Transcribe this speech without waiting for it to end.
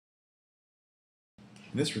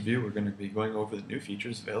In this review, we're going to be going over the new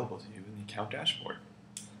features available to you in the Account Dashboard.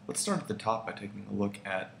 Let's start at the top by taking a look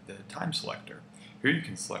at the time selector. Here you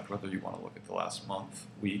can select whether you want to look at the last month,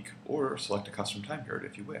 week, or select a custom time period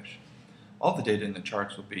if you wish. All the data in the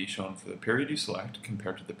charts will be shown for the period you select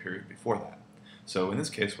compared to the period before that. So in this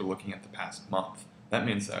case, we're looking at the past month. That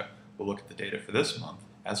means that we'll look at the data for this month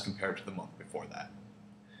as compared to the month before that.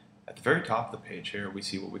 At the very top of the page here, we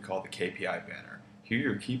see what we call the KPI banner. Here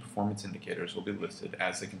your key performance indicators will be listed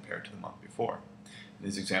as they compare to the month before. In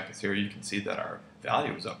these examples here, you can see that our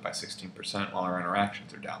value is up by 16% while our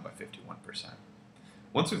interactions are down by 51%.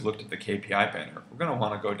 Once we've looked at the KPI banner, we're going to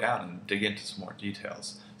want to go down and dig into some more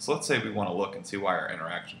details. So let's say we want to look and see why our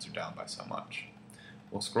interactions are down by so much.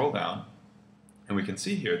 We'll scroll down, and we can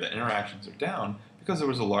see here that interactions are down because there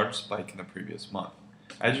was a large spike in the previous month.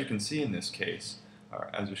 As you can see in this case, or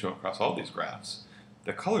as we show across all these graphs,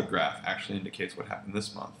 the colored graph actually indicates what happened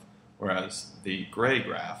this month, whereas the gray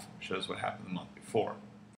graph shows what happened the month before.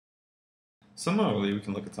 Similarly, we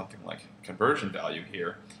can look at something like conversion value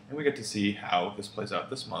here, and we get to see how this plays out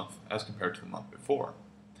this month as compared to the month before.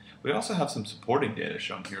 We also have some supporting data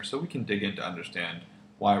shown here, so we can dig in to understand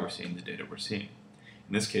why we're seeing the data we're seeing.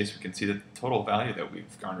 In this case, we can see that the total value that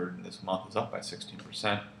we've garnered in this month is up by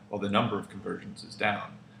 16%, while the number of conversions is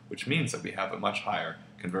down, which means that we have a much higher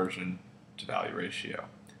conversion to value ratio.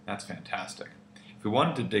 That's fantastic. If we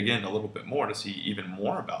wanted to dig in a little bit more to see even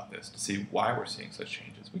more about this, to see why we're seeing such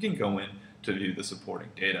changes, we can go in to view the supporting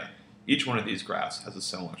data. Each one of these graphs has a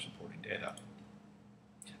similar supporting data.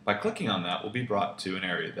 By clicking on that, we'll be brought to an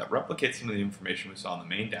area that replicates some of the information we saw on the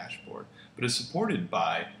main dashboard, but is supported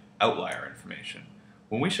by outlier information.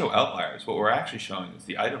 When we show outliers, what we're actually showing is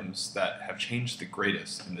the items that have changed the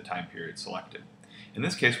greatest in the time period selected. In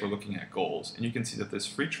this case, we're looking at goals, and you can see that this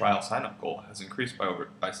free trial sign-up goal has increased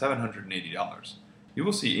by $780. You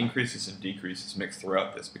will see increases and decreases mixed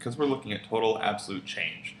throughout this because we're looking at total absolute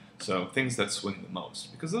change, so things that swing the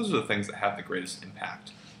most, because those are the things that have the greatest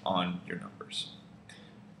impact on your numbers.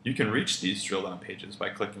 You can reach these drill-down pages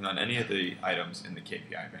by clicking on any of the items in the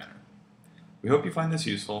KPI banner. We hope you find this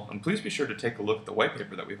useful, and please be sure to take a look at the white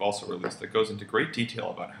paper that we've also released that goes into great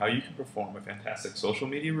detail about how you can perform a fantastic social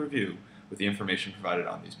media review with the information provided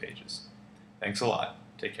on these pages. Thanks a lot.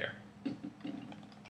 Take care.